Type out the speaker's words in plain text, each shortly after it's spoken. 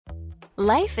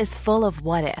Life is full of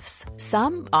what-ifs.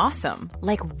 Some awesome,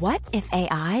 like what if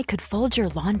AI could fold your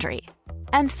laundry?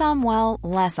 And some, well,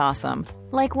 less awesome,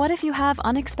 like what if you have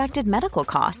unexpected medical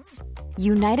costs?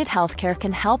 United Healthcare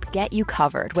can help get you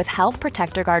covered with Health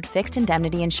Protector Guard fixed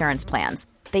indemnity insurance plans.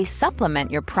 They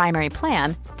supplement your primary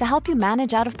plan to help you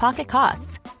manage out-of-pocket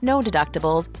costs. No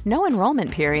deductibles, no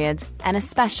enrollment periods, and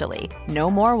especially no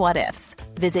more what-ifs.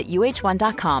 Visit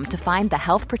uh1.com to find the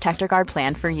Health Protector Guard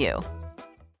plan for you.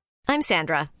 I'm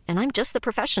Sandra, and I'm just the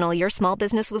professional your small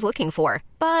business was looking for.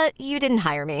 But you didn't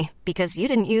hire me because you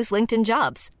didn't use LinkedIn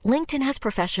Jobs. LinkedIn has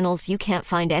professionals you can't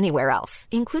find anywhere else,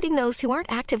 including those who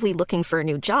aren't actively looking for a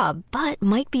new job, but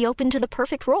might be open to the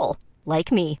perfect role,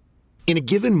 like me. In a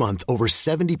given month, over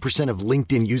 70% of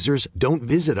LinkedIn users don't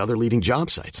visit other leading job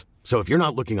sites. So if you're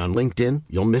not looking on LinkedIn,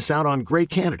 you'll miss out on great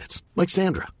candidates like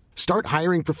Sandra. Start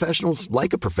hiring professionals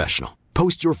like a professional.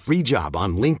 Post your free job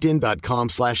on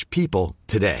linkedin.com/people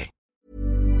today.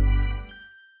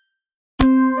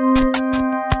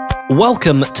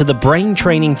 Welcome to the Brain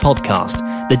Training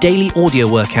Podcast, the daily audio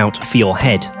workout for your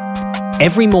head.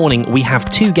 Every morning we have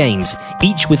 2 games,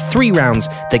 each with 3 rounds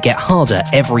that get harder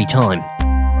every time.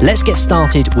 Let's get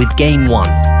started with game 1.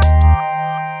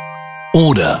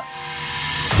 Order.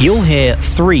 You'll hear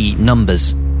 3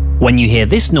 numbers. When you hear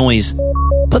this noise,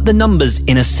 put the numbers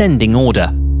in ascending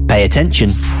order. Pay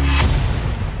attention.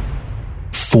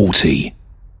 40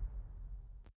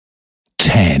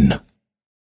 10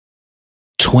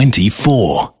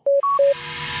 24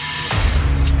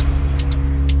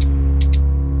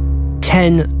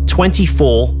 10,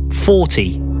 24,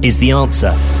 40 is the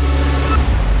answer.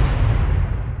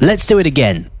 Let's do it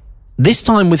again. This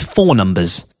time with 4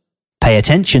 numbers. Pay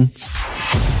attention.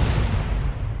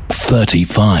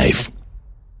 35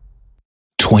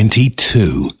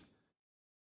 22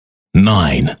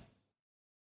 9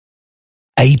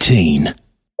 18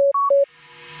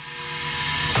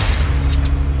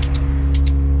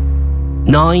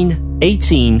 9,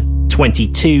 18,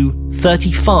 22,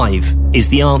 35 is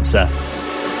the answer.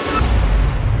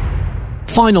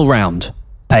 Final round.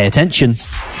 Pay attention.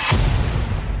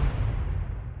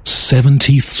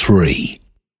 73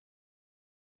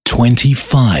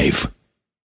 25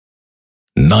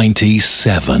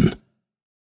 97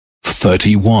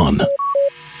 31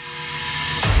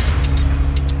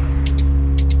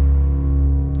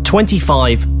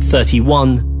 25,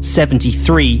 31,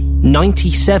 73,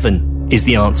 97 is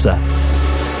the answer.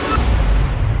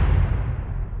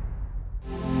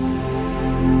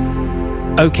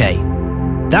 Okay,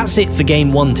 that's it for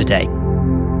game 1 today.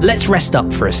 Let's rest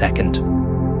up for a second.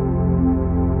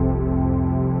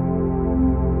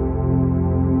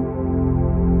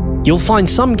 You'll find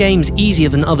some games easier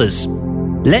than others.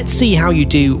 Let's see how you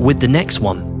do with the next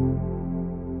one.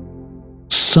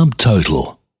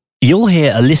 Subtotal. You'll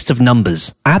hear a list of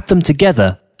numbers, add them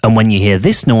together, and when you hear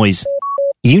this noise,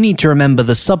 you need to remember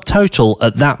the subtotal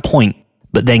at that point,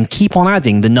 but then keep on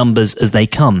adding the numbers as they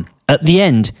come. At the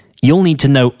end, you'll need to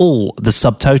know all the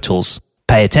subtotals.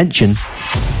 Pay attention.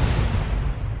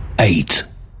 8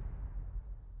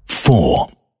 4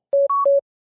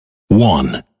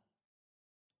 1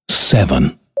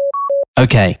 7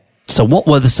 Okay, so what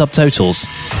were the subtotals?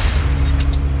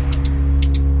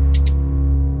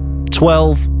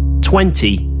 12,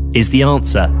 20 is the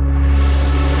answer.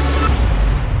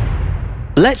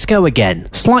 Let's go again,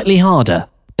 slightly harder.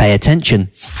 Pay attention.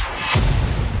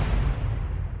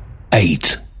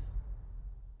 8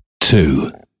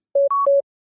 2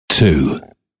 2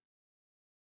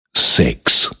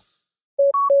 6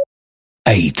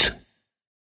 8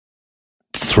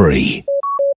 3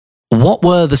 What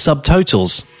were the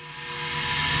subtotals?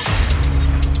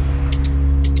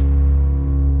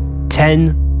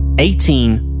 10,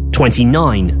 18,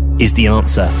 29 is the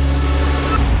answer.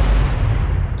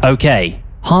 Okay,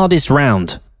 hardest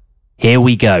round. Here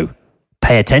we go.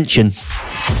 Pay attention.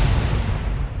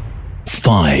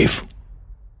 5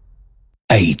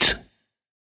 8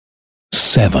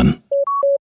 7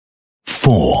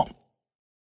 4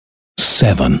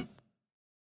 7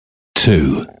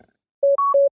 2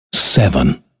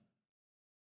 7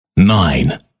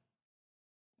 9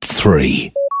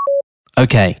 3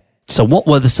 Okay, so what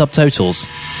were the subtotals?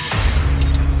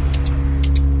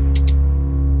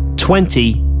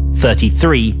 20,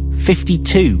 33,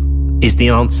 52 is the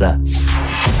answer.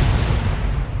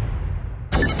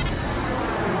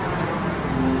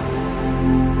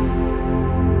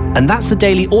 And that's the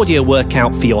daily audio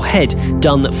workout for your head,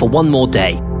 done for one more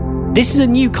day. This is a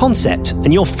new concept,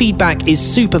 and your feedback is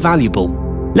super valuable.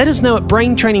 Let us know at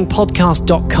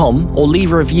braintrainingpodcast.com or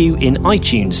leave a review in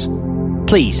iTunes.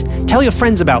 Please, tell your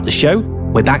friends about the show.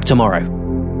 We're back tomorrow.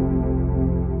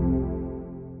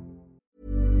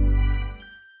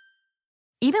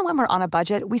 Even when we're on a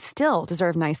budget, we still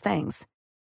deserve nice things.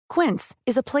 Quince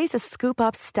is a place to scoop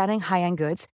up stunning high-end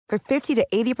goods for 50 to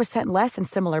 80% less than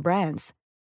similar brands.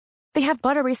 They have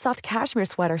buttery soft cashmere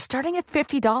sweaters starting at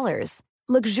 $50,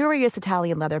 luxurious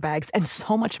Italian leather bags, and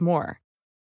so much more.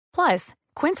 Plus,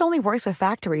 Quince only works with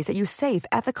factories that use safe,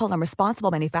 ethical, and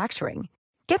responsible manufacturing.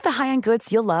 Get the high-end goods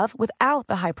you'll love without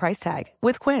the high price tag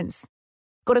with Quince.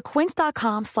 Go to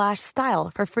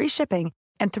quince.com/style for free shipping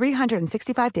and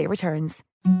 365-day returns.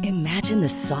 Imagine the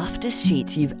softest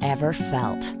sheets you've ever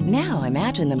felt. Now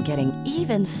imagine them getting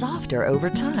even softer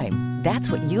over time.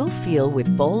 That's what you'll feel with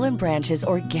Boll & Branch's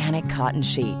organic cotton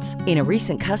sheets. In a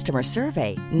recent customer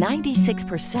survey,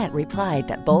 96% replied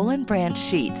that Boll & Branch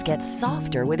sheets get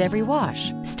softer with every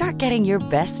wash. Start getting your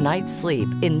best night's sleep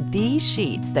in these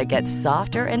sheets that get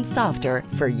softer and softer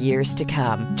for years to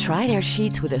come. Try their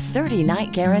sheets with a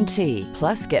 30-night guarantee.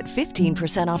 Plus, get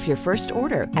 15% off your first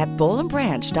order at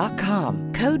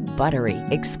bollandbranch.com. Code BUTTERY.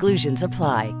 Exclusions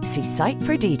apply. See site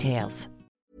for details.